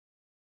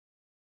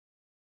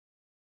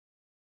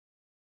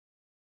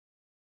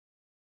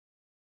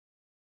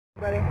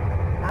Buddy,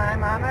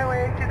 I'm on my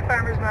way to the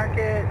farmer's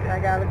market. I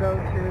gotta go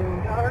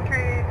to Dollar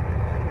Tree,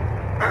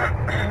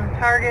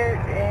 Target,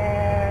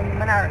 and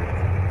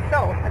Menards.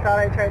 So I thought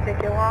I'd try to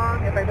take you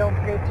along if I don't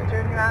forget to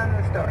turn you on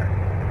in the store.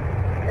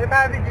 It'll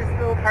probably be just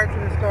little parts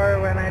of the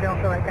store when I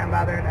don't feel like I'm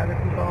bothering other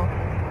people.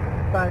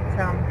 But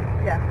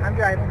yeah, I'm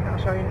driving. I'll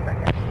show you in a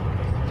second.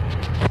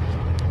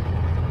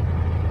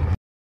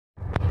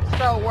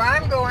 So where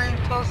I'm going,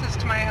 closest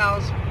to my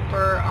house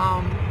for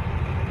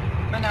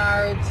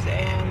Menards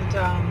and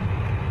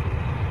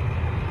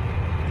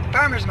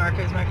farmer's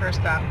market is my first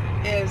stop,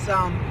 is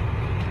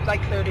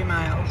like 30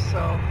 miles. So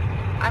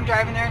I'm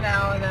driving there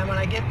now, and then when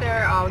I get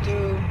there I'll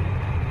do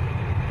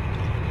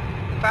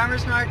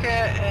farmer's market,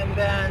 and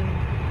then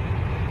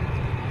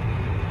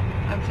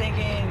I'm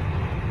thinking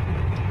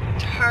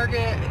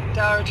Target,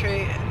 Dollar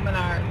Tree, and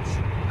Menards.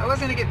 I was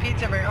going to get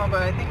pizza and bring it home,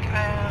 but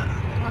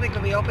I don't think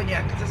it'll be open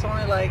yet because it's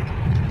only like,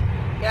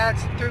 yeah,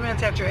 it's 3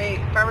 minutes after 8.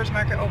 Farmer's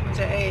market opens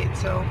at 8,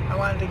 so I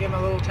wanted to give them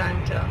a little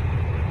time to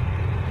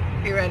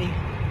be ready.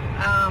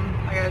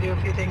 I gotta do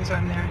a few things while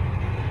I'm there.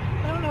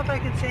 I don't know if I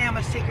can say I'm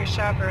a secret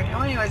shopper.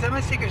 Anyways, I'm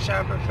a secret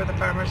shopper for the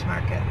farmer's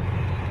market.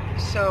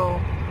 So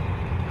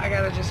I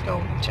gotta just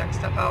go check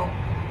stuff out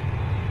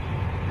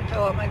and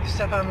fill out my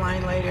stuff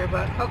online later,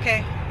 but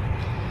okay.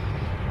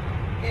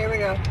 Here we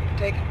go.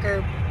 Take a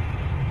curb.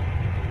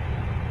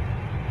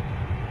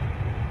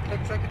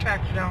 Looks like a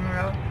tractor down the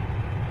road.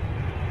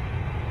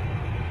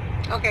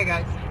 Okay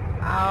guys,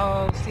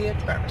 I'll see you at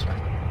the farmer's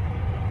market.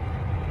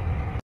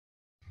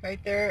 Right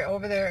there,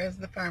 over there is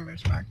the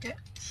farmer's market.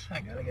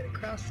 I gotta get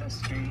across the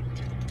street.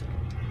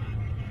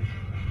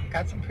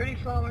 Got some pretty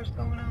flowers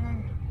going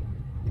on.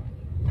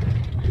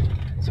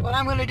 So what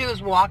I'm gonna do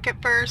is walk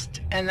it first,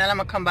 and then I'm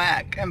gonna come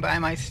back and buy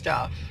my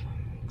stuff.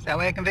 So that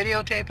way I can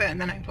videotape it, and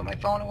then I can put my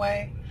phone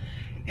away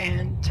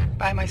and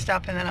buy my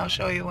stuff, and then I'll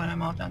show you when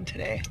I'm all done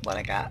today what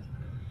I got.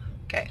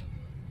 Okay.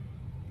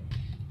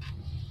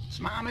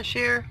 Some Amish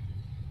here.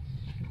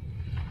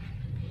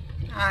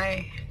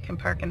 I can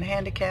park in the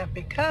handicap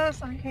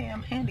because I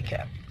am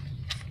handicapped,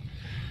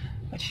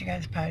 which you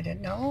guys probably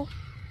didn't know,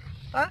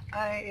 but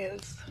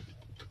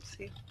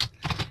see,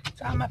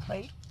 it's on my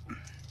plate.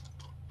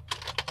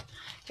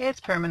 It's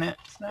permanent.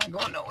 It's not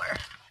going nowhere.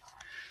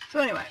 So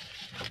anyway,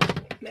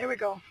 there we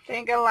go. They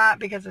ain't got a lot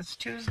because it's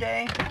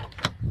Tuesday,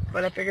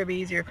 but I figured it'd be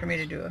easier for me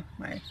to do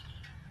my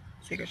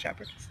secret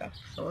shopper stuff.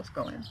 So let's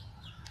go in.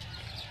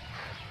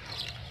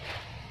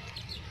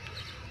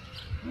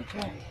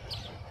 Okay.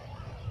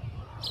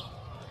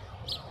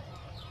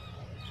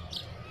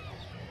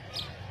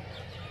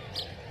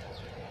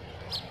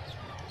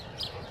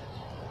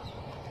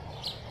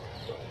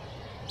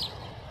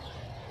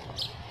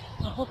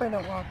 I hope I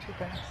don't walk too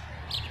fast.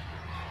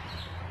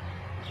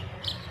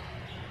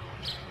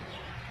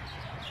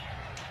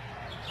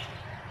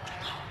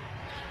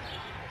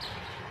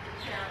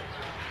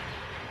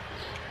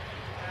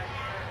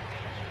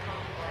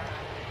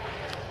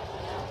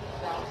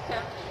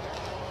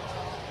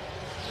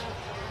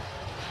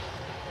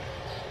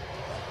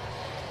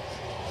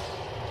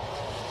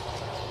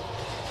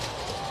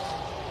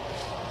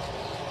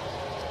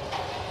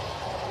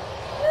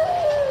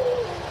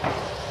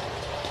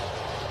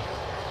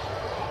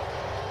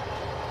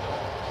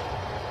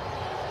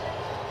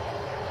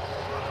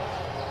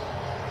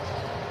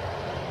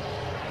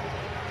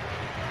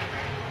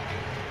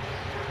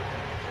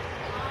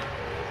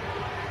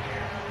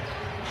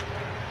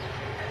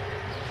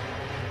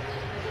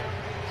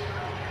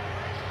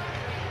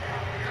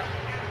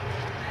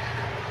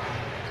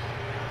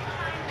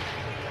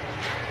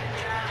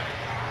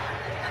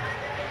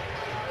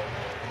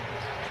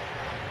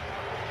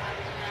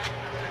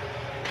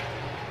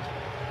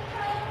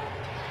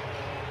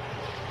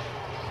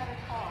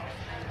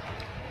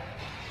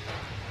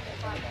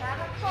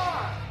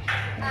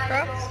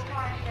 Across?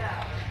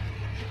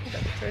 Look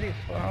at the pretty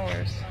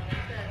flowers.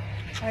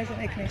 Why does it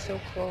make me so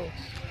close?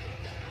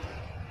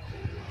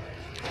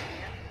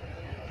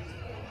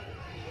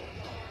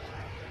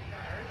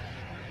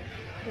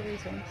 Look at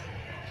these ones.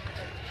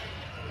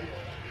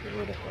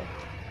 Beautiful.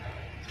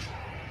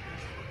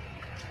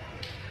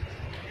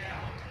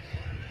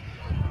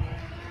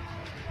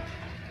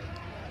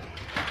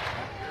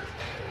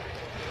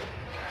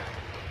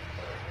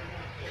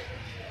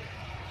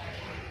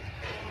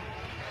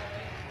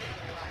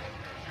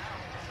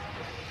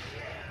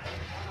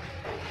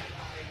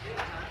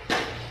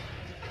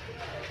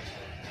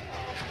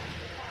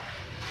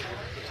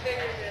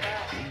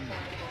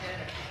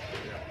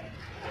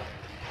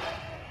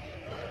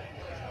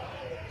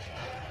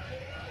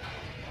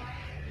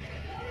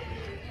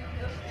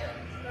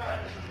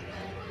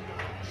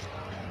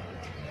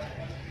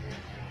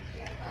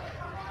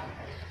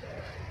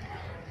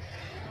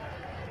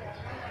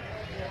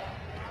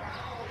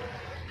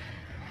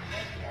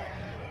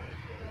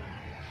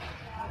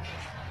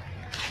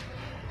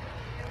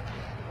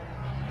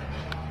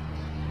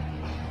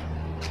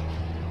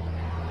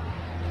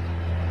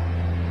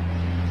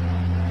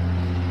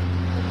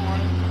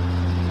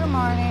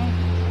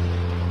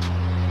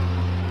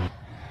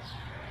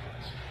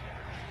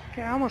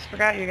 Okay, I almost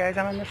forgot you guys.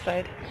 I'm on this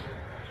side.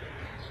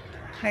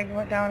 I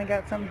went down and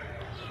got some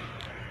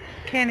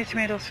candy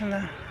tomatoes from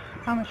the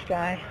Amish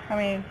guy. I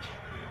mean,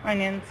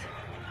 onions.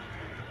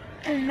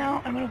 And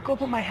now I'm going to go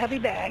put my heavy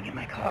bag in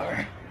my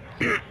car.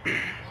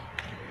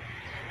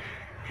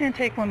 And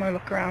take one more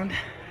look around.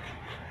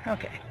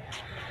 Okay.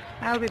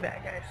 I'll be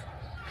back, guys.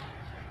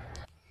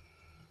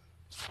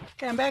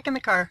 Okay, I'm back in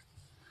the car.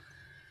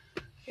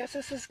 Guess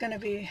this is going to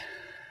be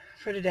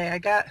for today. I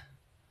got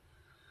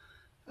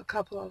a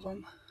couple of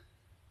them.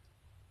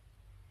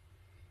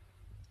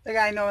 The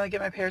guy I normally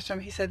get my pears from,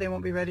 he said they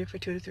won't be ready for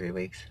 2 to 3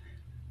 weeks.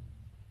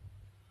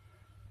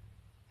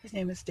 His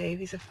name is Dave.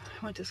 He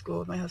went to school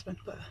with my husband.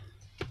 But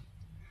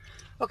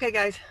okay,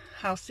 guys,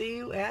 I'll see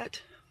you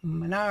at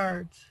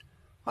Menards.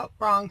 Oh,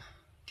 wrong.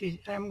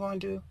 I'm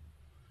going to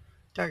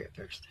Target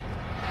first.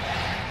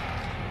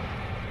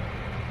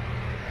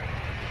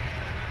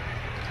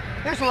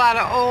 There's a lot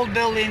of old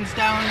buildings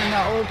down in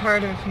the old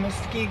part of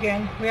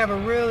Muskegon. We have a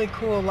really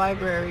cool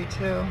library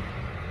too.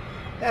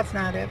 That's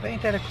not it, but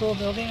ain't that a cool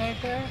building right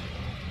there?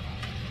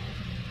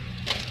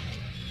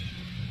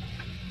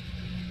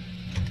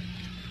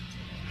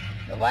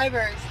 The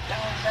library's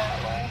down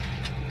that way.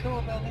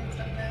 Cool buildings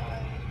down that way.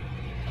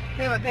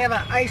 They have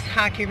an ice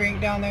hockey rink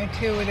down there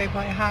too where they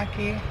play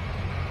hockey.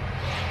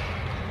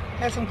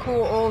 There's some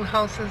cool old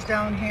houses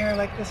down here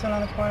like this one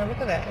on the corner. Look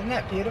at that. Isn't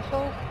that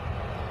beautiful?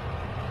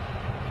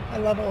 I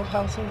love old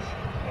houses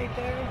right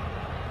there.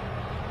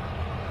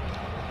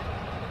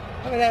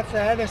 Okay, that's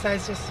the other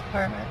side's just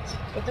apartments.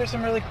 But there's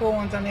some really cool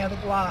ones on the other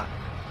block.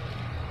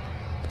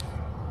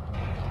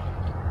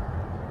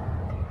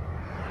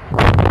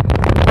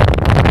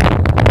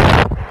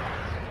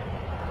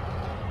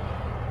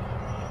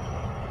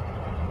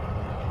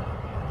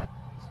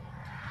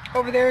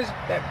 Over there's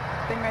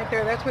that thing right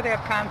there. That's where they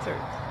have concerts.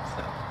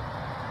 So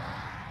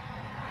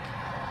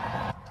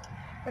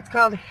it's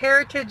called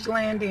Heritage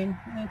Landing,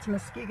 and it's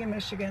Muskegon,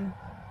 Michigan.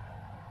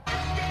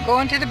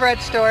 Going to the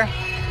bread store.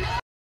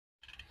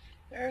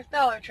 There's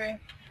Dollar Tree.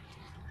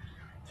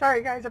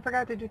 Sorry guys, I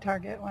forgot to do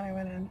Target when I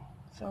went in.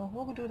 So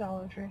we'll do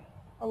Dollar Tree.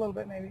 A little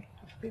bit maybe,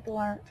 if people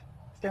aren't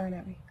staring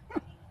at me.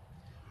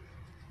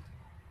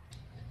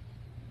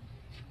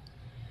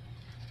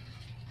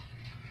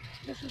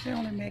 This is the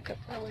only makeup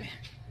probably.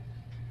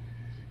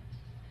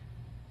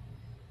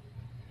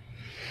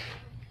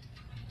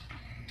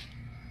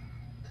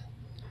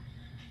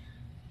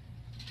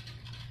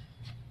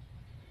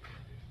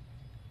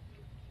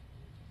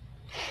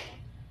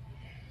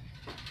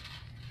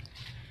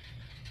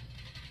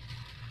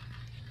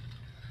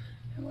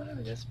 And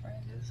whatever this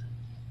brand is.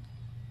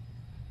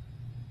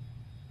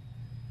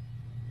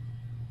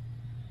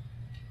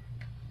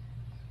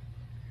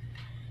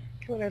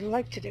 Okay, what I'd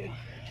like to do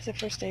is a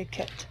first aid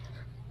kit.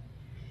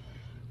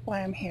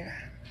 Why I'm here.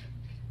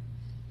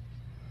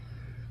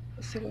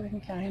 Let's see what we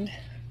can find.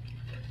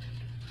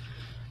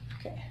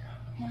 Okay,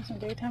 want some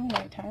daytime and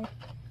nighttime.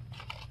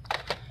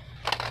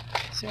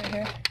 See right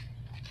here.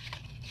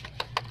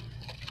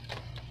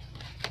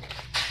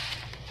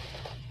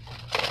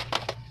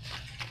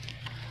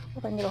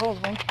 Hope I can get a hold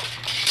of them.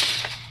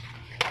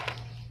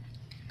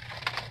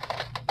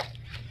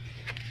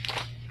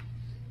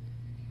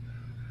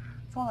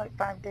 It's only like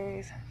 5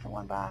 days for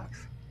one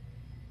box.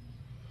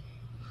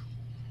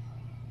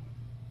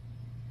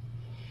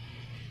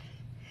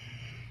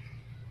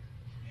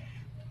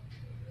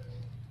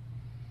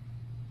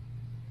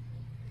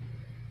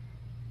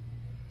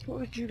 What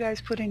would you guys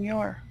put in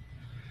your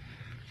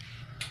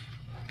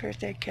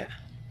first aid kit?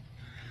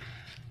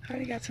 I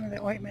already got some of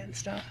the ointment and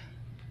stuff.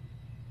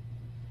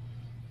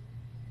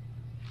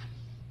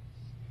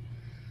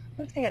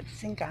 What if they got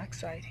zinc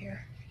oxide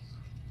here?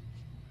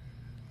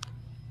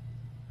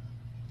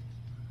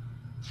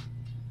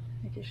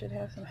 I think you should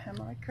have some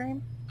hemorrhoid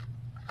cream.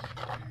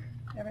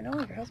 Never know,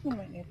 your husband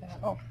might need that.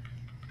 Oh.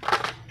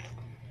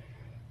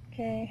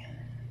 Okay.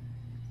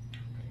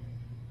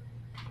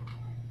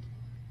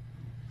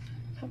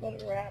 How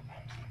about a wrap?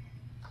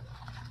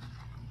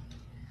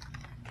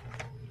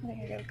 I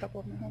think I got a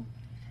couple of them at home.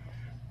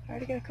 I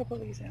already got a couple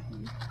of these at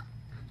home.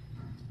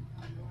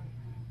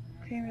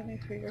 Pain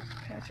relief for your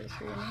patches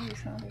for your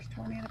knees, huh? There's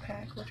 20 in a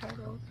pack. We'll try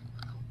those.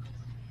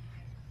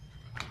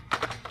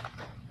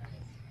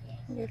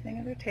 Another thing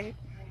of their tape.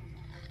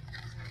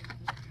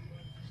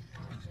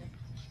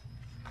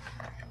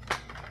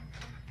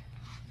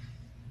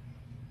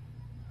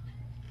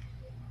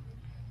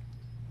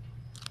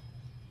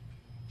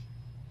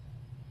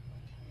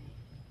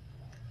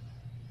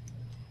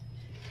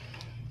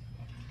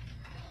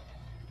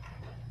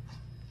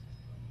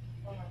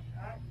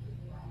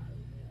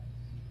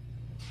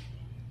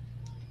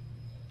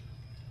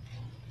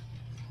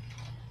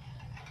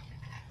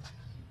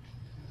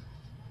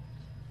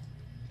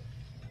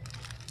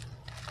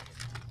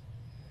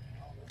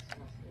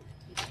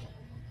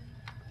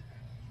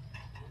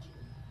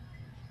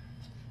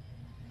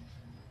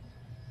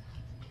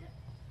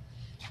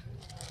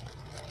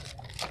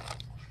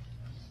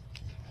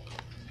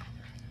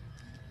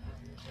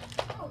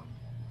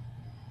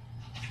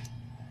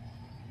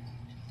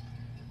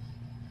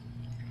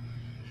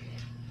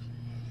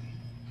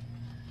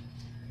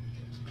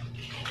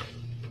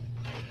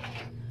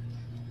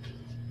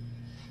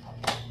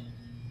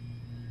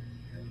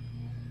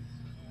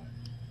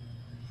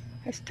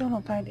 I still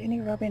don't find any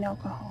rubbing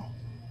alcohol.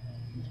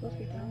 It's supposed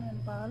to be down on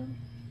the bottom.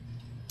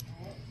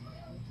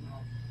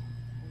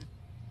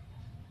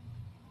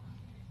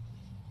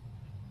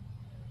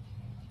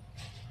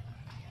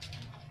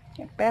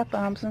 Yeah, bath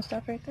bombs and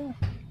stuff right there.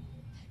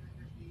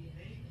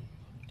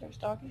 There's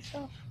doggy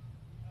stuff.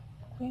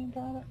 Cleaning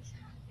products.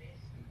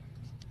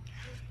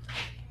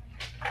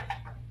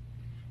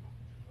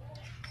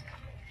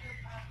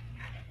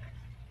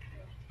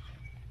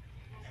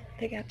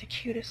 They got the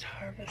cutest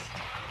Harvest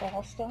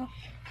fall stuff.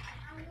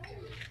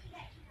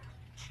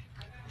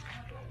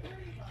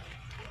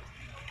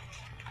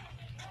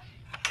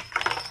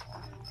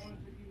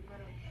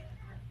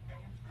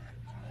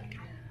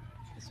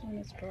 This one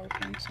is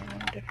broken, so I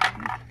want a different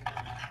one.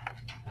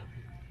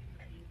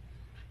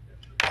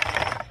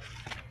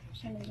 For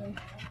some reason,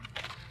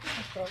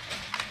 it's broken.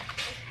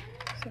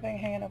 See if I can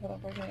hang it up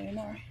without breaking it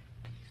anymore.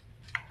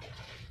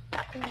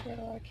 They got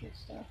a lot of cute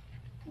stuff.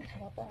 I'll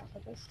top off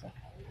with this stuff.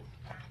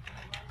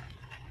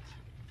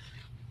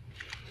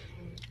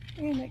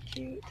 Isn't that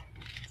cute?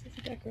 This is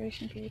a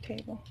decoration for your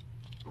table.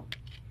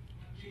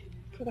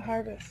 For the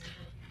harvest.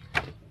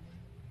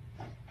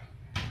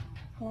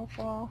 All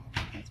fall.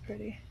 That's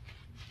pretty.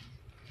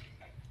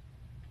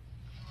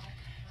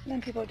 And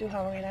then people do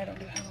Halloween. I don't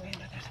do Halloween,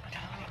 but there's a bunch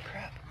of Halloween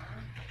crap.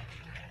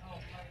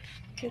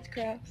 Kids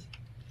crafts.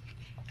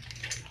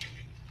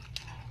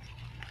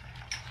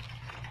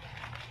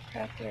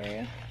 Craft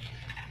area.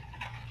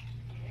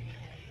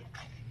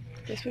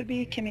 This would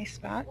be Kimmy's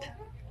spot.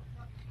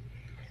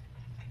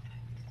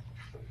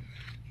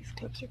 These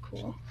clips are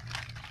cool.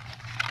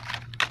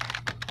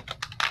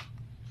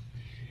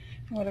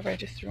 And whatever I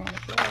just threw on the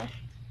floor.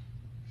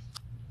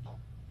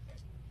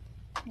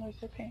 And there's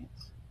their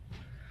pants.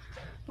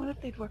 What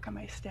if they'd work on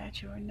my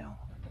statue or no?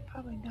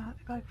 Probably not.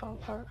 They probably fall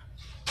apart.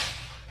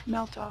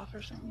 Melt off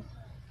or something.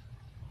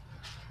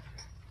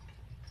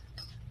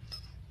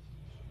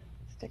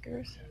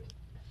 Stickers.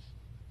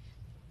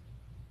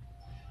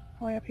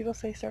 Oh yeah, people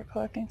say start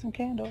collecting some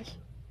candles.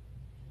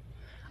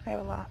 I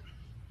have a lot.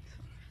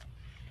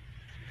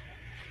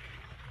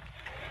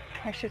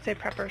 I should say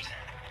preppers.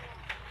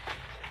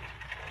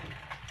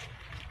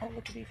 Oh,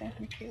 look at these, aren't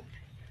they cute?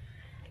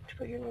 To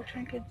put your little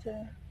trinkets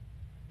for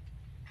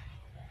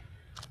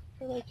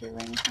like your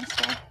rings and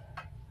stuff.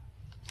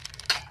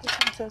 This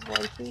one says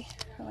wifey.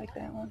 I like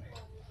that one.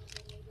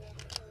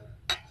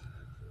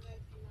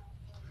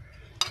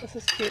 This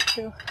is cute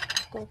too.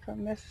 Go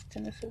from Miss to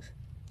Mrs.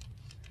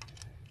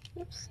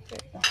 Oops, there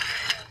you go.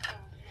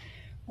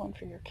 One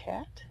for your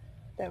cat.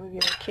 That would be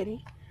a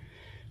kitty.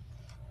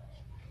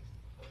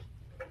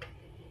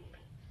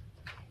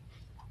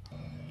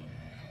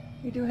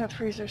 We do have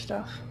freezer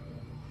stuff.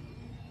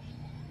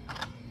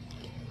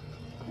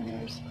 And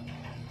there's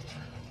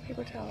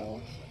paper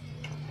towels.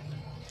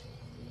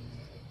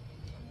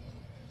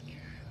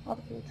 All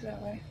the food's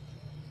that way.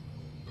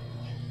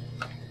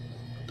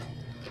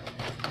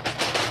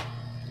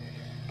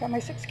 Got my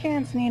 6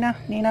 cans, Nina,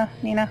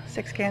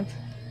 6 cans.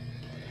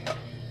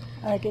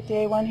 I get the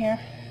A1 here.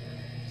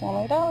 It's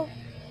only $1.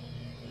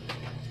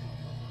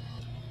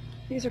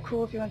 These are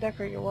cool if you want to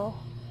decorate your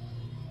wall.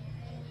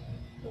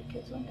 Little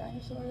kids want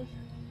dinosaurs.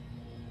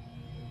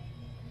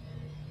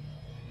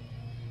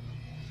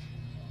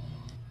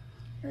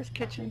 There's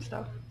kitchen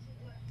stuff.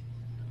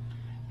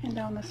 And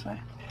down this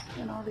way.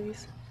 And all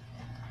these.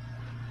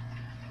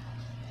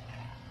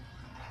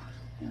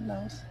 And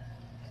those.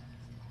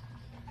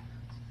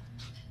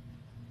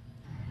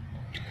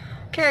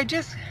 Okay, I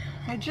just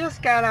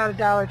got out of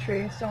Dollar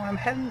Tree, so I'm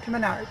heading to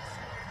Menards.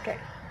 Okay.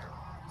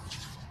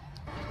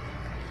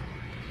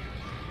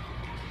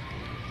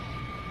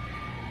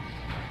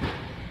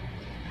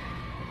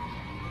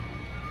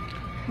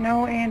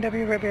 No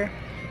A&W root beer.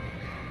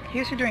 He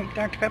used to drink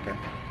Dr. Pepper.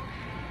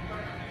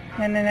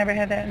 And they never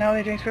had that. Now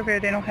they drink root beer,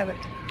 they don't have it.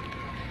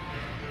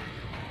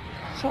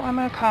 So I'm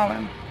going to call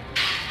him.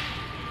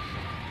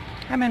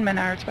 I'm in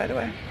Menards, by the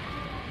way.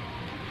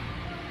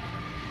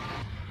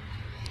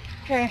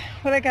 Okay,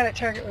 what I got at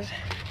Target was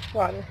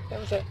water. That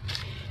was it.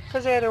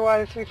 Because they had their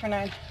water 3 for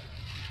 $9.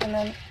 And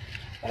then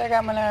what I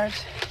got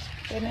Menards,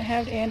 they didn't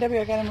have the A&W.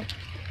 I got them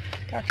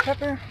Dr.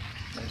 Pepper.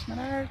 There's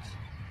Menards.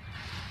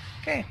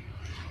 Okay.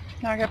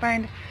 Now I got to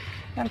find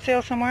on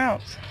sale somewhere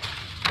else.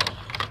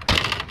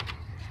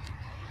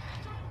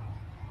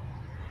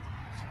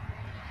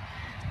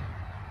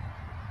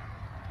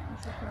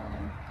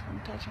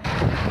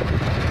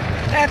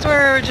 That's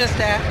where we were just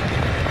at.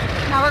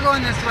 Now we're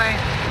going this way.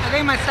 I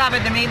think I might stop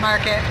at the meat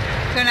market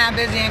if they're not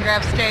busy and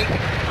grab steak.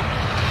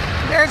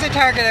 There's a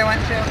Target I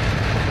went to.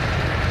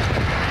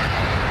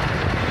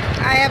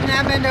 I have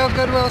not been to a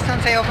Goodwill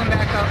since they opened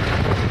back up.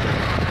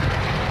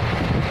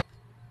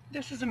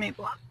 This is a meat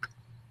block.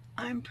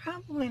 I'm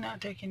probably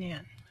not taking you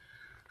in.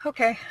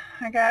 Okay,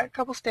 I got a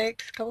couple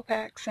steaks, a couple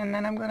packs, and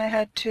then I'm going to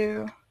head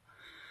to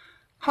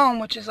home,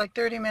 which is like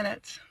 30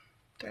 minutes,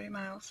 30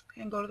 miles,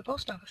 and go to the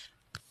post office.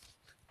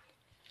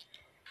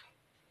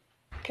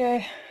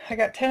 Okay, I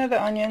got 10 of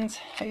the onions.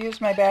 I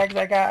used my bags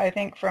I got, I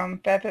think, from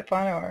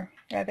FabFitFun, or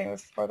I think it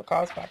was for the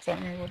Cause box. I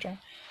don't remember which one.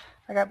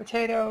 I got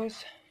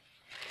potatoes,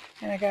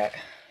 And I got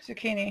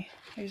zucchini.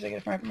 I usually get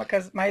it from,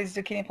 because my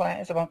zucchini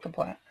plant is a pumpkin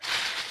plant.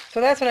 So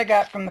that's what I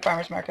got from the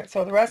farmer's market.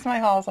 So the rest of my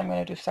hauls I'm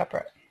going to do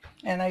separate.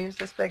 And I use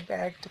this big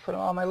bag to put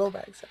all my little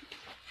bags in.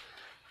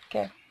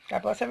 Okay.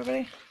 God bless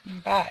everybody.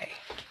 Bye.